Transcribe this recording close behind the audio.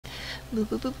Boo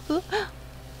boo boo boo.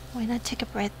 Why not take a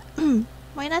breath?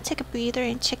 Why not take a breather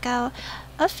and check out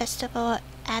a festival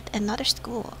at another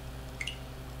school?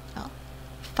 Oh.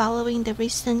 Following the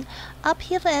recent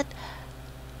upheaval at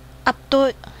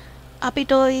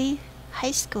Abidoi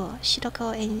High School,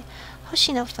 Shiroko and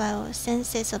Hoshino followed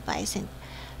Sensei's advice and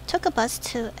took a bus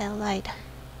to Allied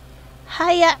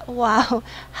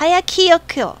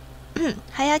Hayakiyakyo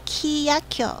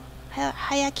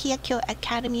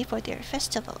Academy for their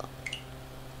festival.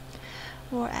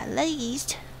 Or at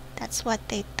least, that's what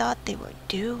they thought they were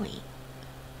doing.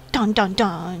 Dun dun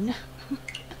dun!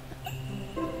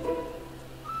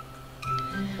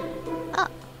 Ah!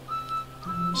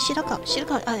 Shiroko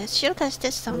is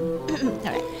this song.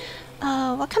 Alright.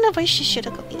 What kind of voice should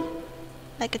Shiroko be?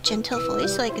 Like a gentle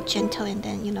voice? Like a gentle and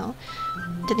then, you know,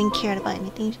 didn't care about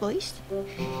anything voice?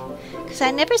 Because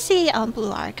I never see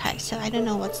Blue Archive, so I don't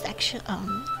know what's the actual,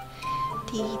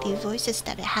 the voices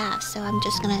that it has. So I'm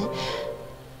just gonna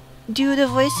do the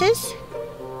voices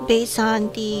based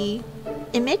on the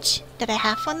image that I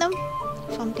have on them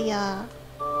from the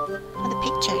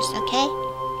pictures, okay?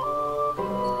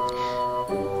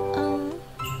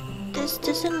 This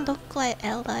doesn't look like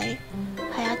LI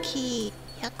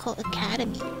Hayakiyakyo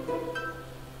Academy.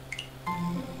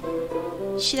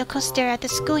 Shiroko stared at the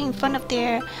school in front of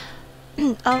their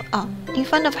in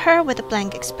front of her with a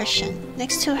blank expression.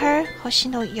 Next to her,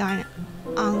 Hoshino yawned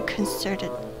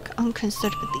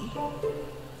unconcernedly.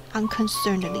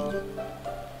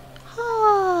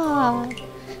 Ah.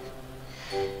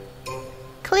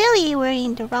 Clearly, we're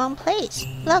in the wrong place.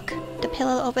 Look, the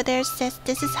pillar over there says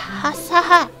this is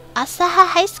Asaha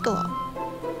High School.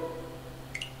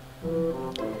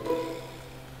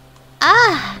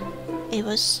 Ah, it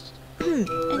was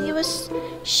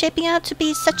shaping out to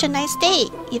be such a nice day.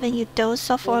 Even you dozed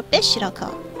off for a bit,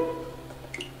 Shiroko.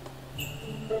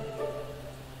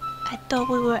 I thought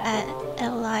we were at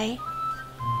LI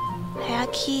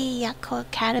Hayakiyakyo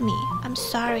Academy. I'm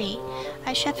sorry.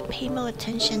 I should have paid more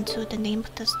attention to the name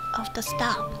of the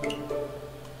stop.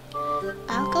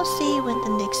 I'll go see when the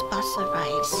next bus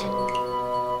arrives.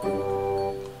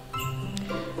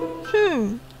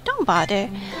 Don't bother.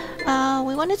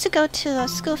 We wanted to go to a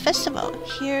school festival.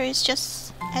 Here is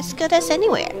just as good as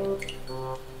anywhere.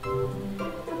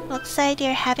 Looks like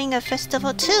they're having a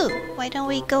festival too. Why don't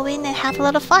we go in and have a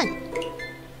lot of fun?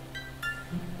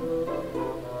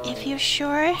 If you're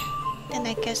sure, then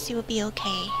I guess you will be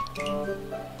okay.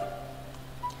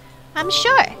 I'm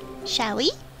sure. Shall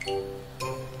we?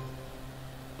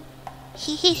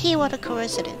 He, what a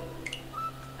coincidence.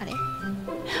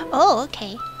 Oh,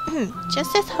 okay.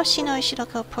 Just as Hoshino and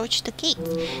Shiroko approached the gate,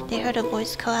 they heard a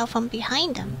voice call out from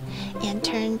behind them and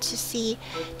turned to see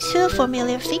two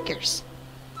familiar figures.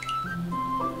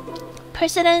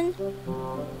 President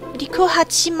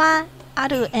Rikuhachima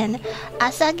Aru and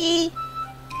Asagi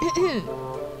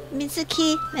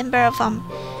Mizuki, member of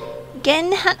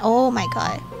Genhan. Oh my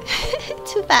god.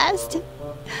 Too fast.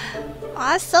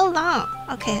 Oh, so long.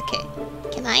 Okay.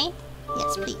 Can I?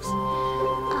 Yes, please.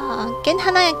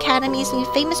 Genhana Academy's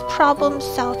famous problem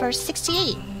solver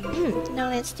 68,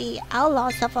 known as the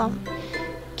Outlaws of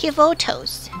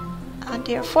Kivotos.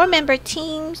 Their 4-member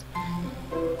team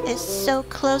is so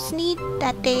close-knit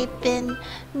that they've been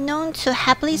known to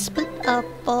happily split a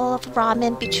bowl of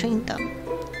ramen between them.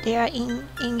 They are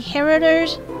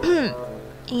inheritors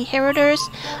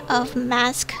of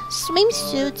masked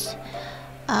swimsuits,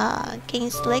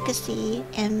 gains legacy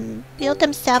and build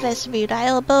themselves as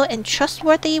reliable and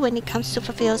trustworthy when it comes to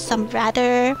fulfill some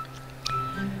rather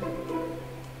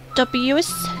dubious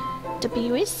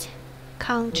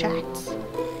contracts.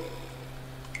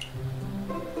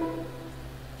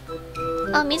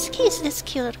 Oh, Mizuki is this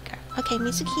cute girl. Okay,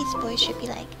 Mizuki's voice should be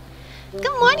like,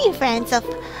 "Good morning, friends of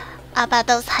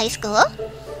Abados High School."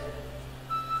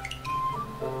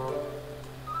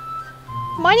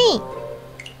 Morning.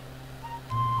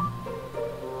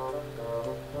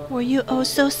 Were you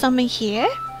also summoned here?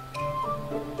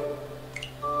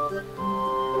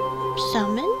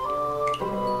 Summoned?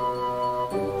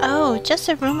 Oh, just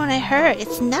a rumor I heard.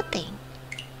 It's nothing.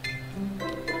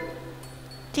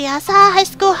 Did Asaha High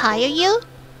School hire you?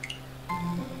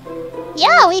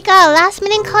 Yeah, we got a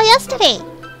last-minute call yesterday.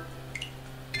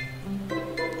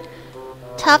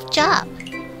 Tough job.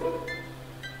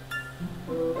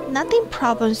 Nothing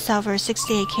problem solver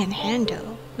 68 can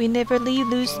handle. We never leave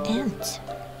loose ends.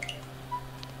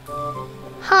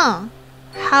 Huh.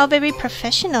 How very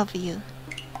professional of you.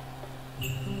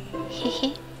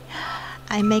 Hehe.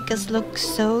 I make us look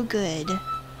so good.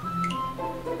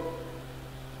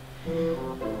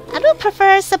 I do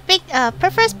prefers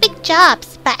big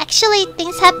jobs, but But actually,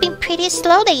 things have been pretty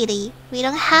slow lately. We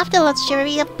don't have the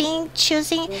luxury of being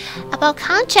choosing about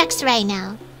contracts right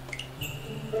now.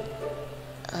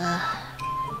 Are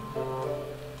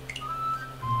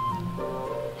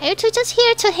you two just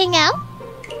here to hang out?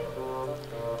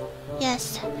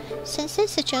 Yes, since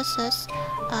it's just us,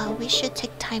 we should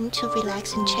take time to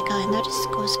relax and check out another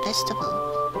school's festival.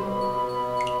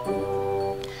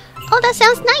 Oh, that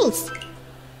sounds nice!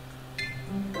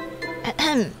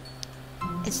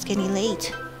 It's getting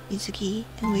late, Mizuki,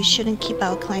 and we shouldn't keep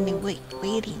our client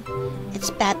waiting. It's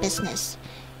bad business,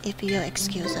 if you'll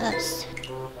excuse us.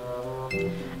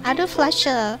 Adu flashed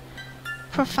a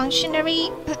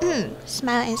perfunctory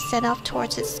smile and set off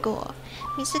towards his school.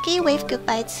 Mizuki waved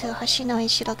goodbye to Hoshino and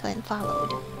Shiroko and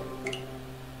followed.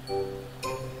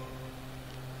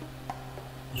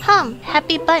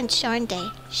 Happy bunch, aren't they?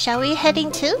 Shall we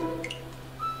heading too?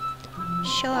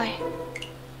 Sure.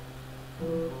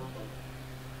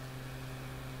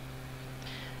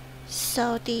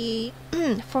 So the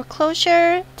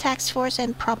foreclosure, task force,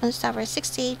 and problem solver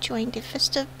 68 joined the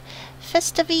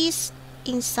festivities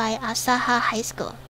inside Asaha High School.